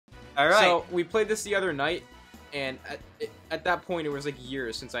All right. So we played this the other night, and at that point it was like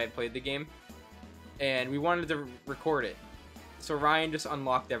years since I had played the game, and we wanted to record it. So Ryan just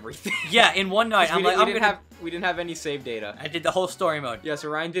unlocked everything. Yeah, in one night. We didn't have any save data. I did the whole story mode. Yeah, so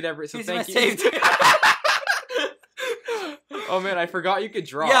Ryan did everything. So Here's thank my you. Oh man, I forgot you could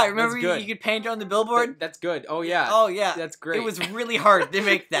draw. Yeah, remember you could paint on the billboard? That's good. Oh yeah. Oh yeah. That's great. It was really hard to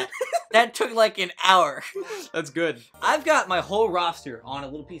make that. That took like an hour. That's good. I've got my whole roster on a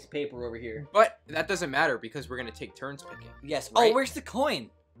little piece of paper over here. But that doesn't matter because we're gonna take turns picking. Yes. Right? Oh, where's the coin?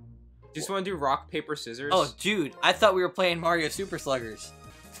 Just want to do rock, paper, scissors? Oh, dude, I thought we were playing Mario Super Sluggers.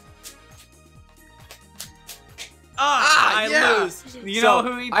 I lose. You know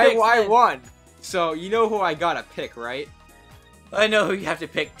who he picks? I won. So you know who I gotta pick, right? I know who you have to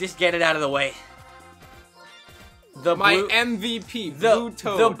pick. Just get it out of the way. My MVP, Blue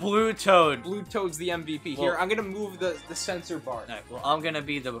Toad. The Blue Toad. Blue Toad's the MVP. Here, I'm gonna move the sensor bar. Alright, well, I'm gonna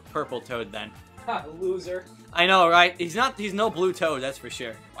be the Purple Toad then. Ha, loser. I know, right? He's no Blue Toad, that's for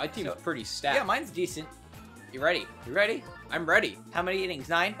sure. My team's pretty stacked. Yeah, mine's decent. You ready? You ready? I'm ready. How many innings?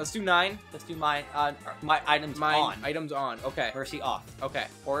 9? Let's do 9. Let's do mine. My items on. Items on. Okay. Mercy off. Okay.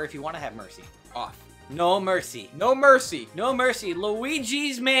 Or if you want to have mercy. Off. No mercy. No mercy. No mercy.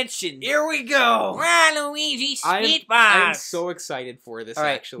 Luigi's Mansion. Here we go. Luigi, sweet I'm so excited for this,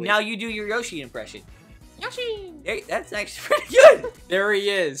 actually. Now you do your Yoshi impression. Yoshi. Hey, that's actually pretty good. There he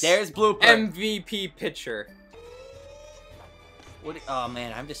is. There's Blooper. MVP pitcher. Oh,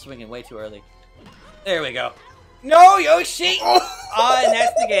 man. I'm just swinging way too early. There we go. No, Yoshi! Oh, and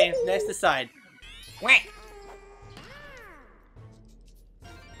that's the game. That's the side. Whack.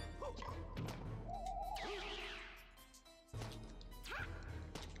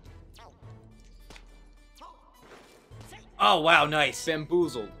 Oh, wow, nice.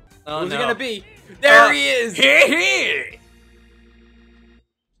 Bamboozled. Oh, Who's no. it gonna be? There he is! Here!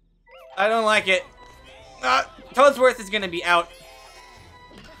 I don't like it. Toadsworth is gonna be out.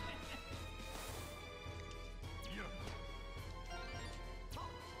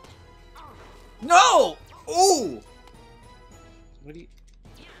 No! Ooh! What do you...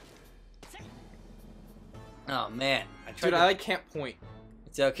 Oh, man. Dude, I can't point.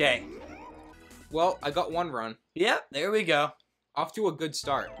 It's okay. Well, I got 1 run. Yep, there we go. Off to a good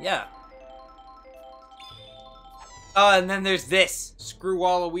start. Yeah. Oh, and then there's this. Screw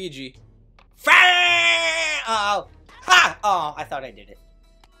Waluigi. Uh-oh. Ha! Oh, I thought I did it.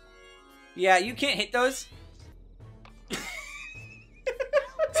 Yeah, you can't hit those.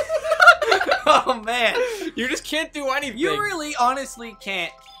 Oh, man. You just can't do anything. You really, honestly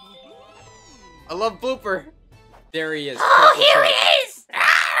can't. I love Blooper. There he is. Oh, here he is!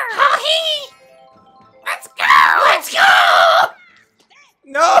 Oh, Let's go! Let's go!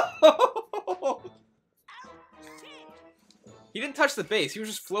 No! He didn't touch the base. He was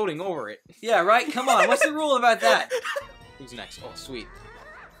just floating over it. Yeah, right? Come on. What's the rule about that? Who's next? Oh, sweet.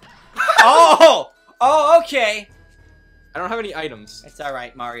 Oh! Oh, okay. I don't have any items. It's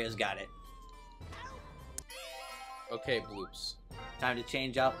alright. Mario's got it. Okay, Bloops. Time to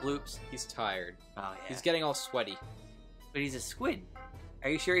change out Bloops. He's tired. Oh, yeah. He's getting all sweaty. But he's a squid. Are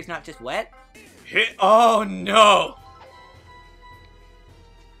you sure he's not just wet? Oh, no!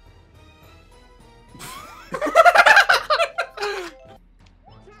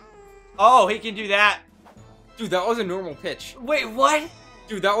 Oh, he can do that. Dude, that was a normal pitch. Wait, what?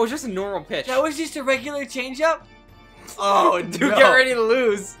 Dude, that was just a normal pitch. That was just a regular changeup? Oh, dude, no. Get ready to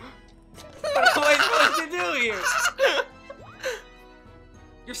lose. What am I supposed to do here?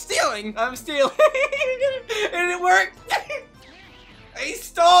 You're stealing. I'm stealing. And it worked. I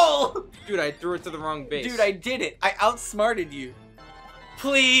stole. Dude, I threw it to the wrong base. Dude, I did it. I outsmarted you.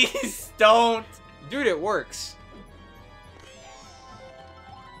 Please don't. Dude, it works.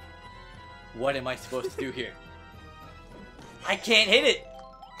 What am I supposed to do here? I can't hit it.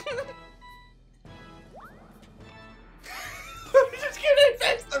 I'm just gonna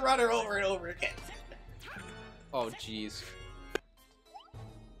fetch the runner over and over again. Oh, jeez.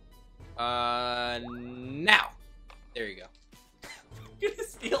 Now. There you go. I'm gonna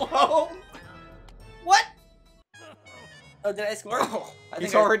steal home. What? Oh, did I score? Oh,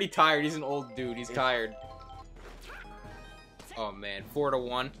 he's already tired. He's an old dude. He's tired. Oh, man.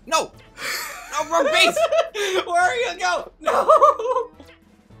 4-1. No! No, wrong base! Wario, go! No!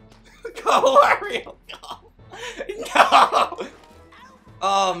 Go, Wario, go! No!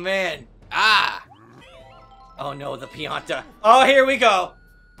 Oh, man. Ah! Oh, no, the Pianta. Oh, here we go.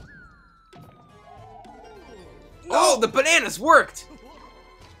 Oh, the bananas worked!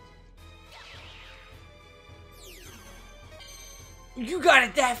 You got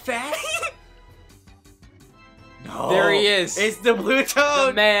it that fast? No. There he is. It's the blue toad.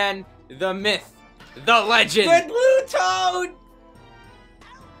 The man, the myth, the legend. The blue toad.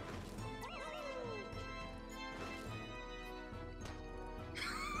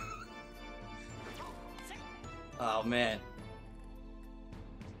 Oh man.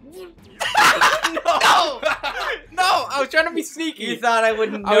 No! No! I was trying to be sneaky. You thought I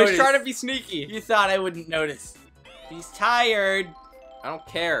wouldn't notice. I was trying to be sneaky. You thought I wouldn't notice. He's tired. I don't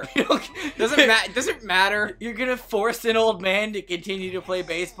care. It Doesn't matter. You're gonna force an old man to continue to play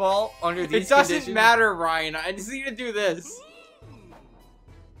baseball under these It doesn't conditions? matter, Ryan. I just need to do this.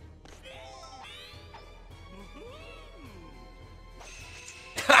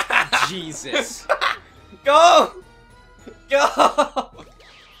 Jesus. Go! Go!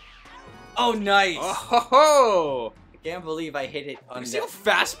 Oh, nice. Oh ho ho! I can't believe I hit it on You see how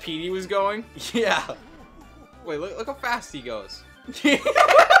fast Petey was going? Yeah. Wait, look how fast he goes. Wait,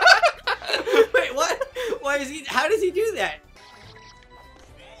 what? Why is he? How does he do that?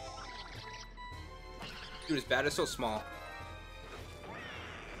 Dude, his bat is so small.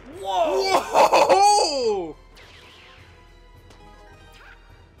 Whoa! Whoa!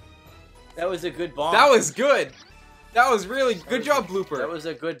 That was a good bomb. That was good. That was really good job, blooper. That was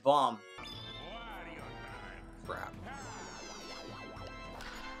a good bomb. Crap.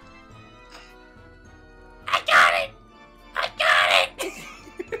 I got it! I got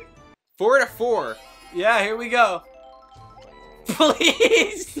it! 4-4. Yeah, here we go.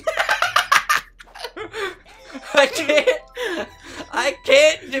 Please! I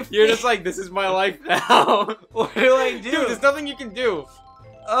can't defeat. You're just like, this is my life now. What do I do? Dude, there's nothing you can do.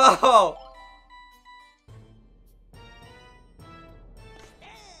 Oh!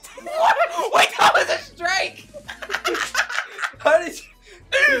 What? Wait, that was a strike! How did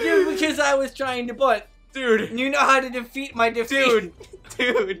you... Because I was trying to butt. Dude. You know how to defeat my defeat.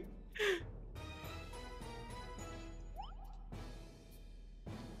 Dude.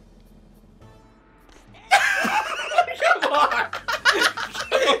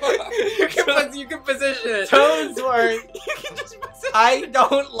 Come on! You can position it. Toadsworth! You can just position it. I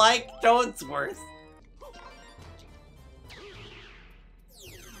don't like Toadsworth.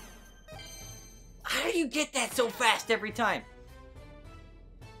 How do you get that so fast every time?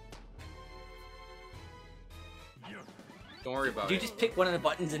 Don't worry about Do you it. just pick one of the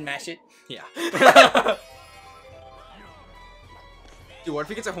buttons and mash it? Yeah. Dude, what if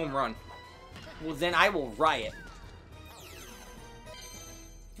he gets a home run? Well, then I will riot.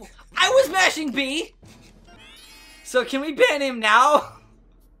 I was mashing B! So can we ban him now?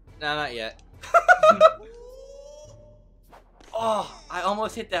 Nah, not yet. Oh, I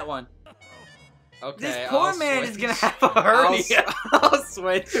almost hit that one. Okay, This poor I'll man switch. is gonna have a hernia. I'll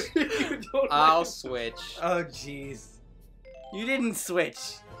switch. I'll switch. switch. Oh, jeez. You didn't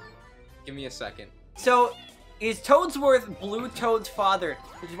switch. Give me a second. So, is Toadsworth Blue Toad's father?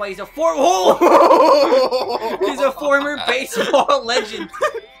 Which is why he's a he's a former baseball legend.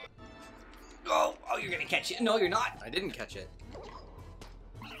 Oh, you're gonna catch it. No, you're not. I didn't catch it.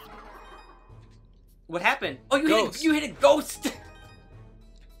 What happened? Oh, you hit a ghost.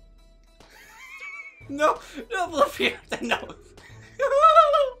 No, Fluffy, no.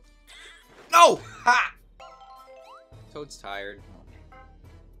 No! Ha! Toad's tired.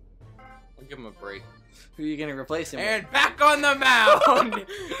 I'll give him a break. Who are you gonna replace him with? And back on the mound!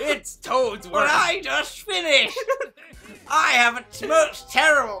 It's Toadsworth! But I just finished! I have a most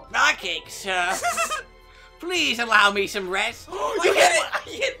terrible backache, sir. Please allow me some rest. I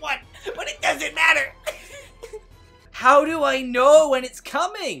hit one, but it doesn't matter. How do I know when it's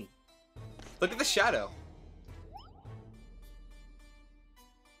coming? Look at the shadow.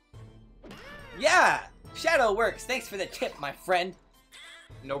 Yeah, shadow works. Thanks for the tip, my friend.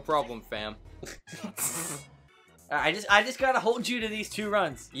 No problem, fam. I just gotta hold you to these 2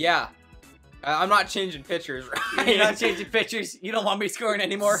 runs. Yeah. I'm not changing pitchers, right? You're not changing pitchers. You don't want me scoring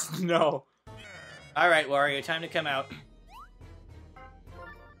anymore. No. All right, Wario, time to come out.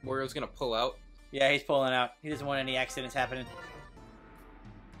 Wario's gonna pull out. Yeah, he's pulling out. He doesn't want any accidents happening.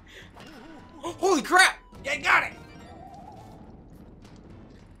 Holy crap! Yeah, got it!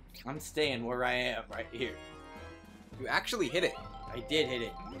 I'm staying where I am, right here. You actually hit it. I did hit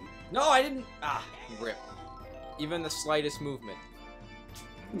it. No, I didn't. Ah, Rip. Even the slightest movement.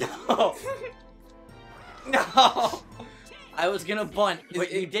 no. No. I was gonna bunt,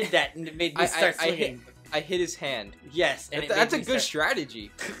 but you did that, and it made me start swinging. I hit his hand. Yes, and That's a good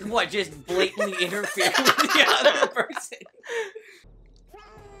strategy. What, just blatantly interfere with the other person?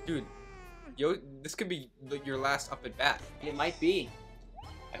 Dude, yo, this could be your last up at bat. It might be.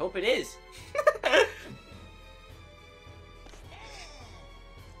 I hope it is.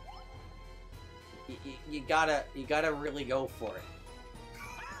 you gotta really go for it.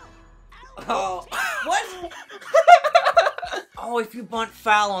 Oh, what? Oh, if you bunt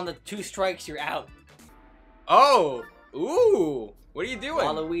foul on the 2 strikes, you're out. Oh, ooh, what are you doing?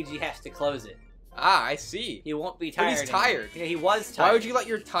 Waluigi has to close it. Ah, I see. He won't be tired. But he's tired. Yeah, he was tired. Why would you let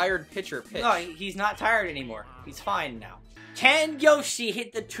your tired pitcher pitch? No, he's not tired anymore. He's fine now. Can Yoshi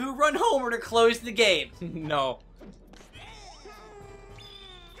hit the 2-run homer to close the game? No.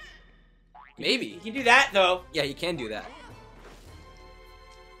 Maybe. He can do that, though. Yeah, you can do that.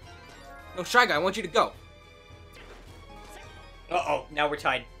 No, Shy Guy, I want you to go. Uh-oh, now we're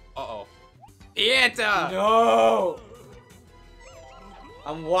tied. Uh-oh. Pianta! No!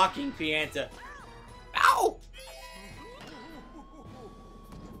 I'm walking Pianta. Ow!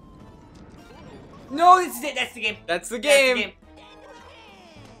 No, this is it. That's the game. That's the game. That's the game.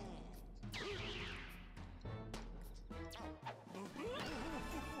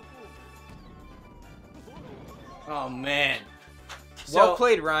 Oh, man. Well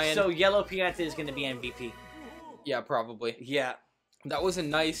played, Ryan. So, Yellow Pianta is going to be MVP. Yeah, probably. Yeah. That was a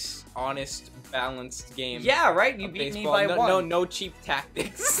nice, honest, balanced game. Yeah, right? You beat me by 1. No cheap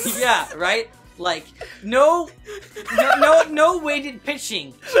tactics. Yeah, right? Like, no weighted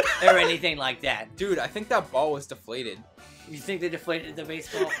pitching or anything like that. Dude, I think that ball was deflated. You think they deflated the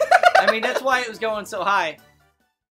baseball? I mean, that's why it was going so high.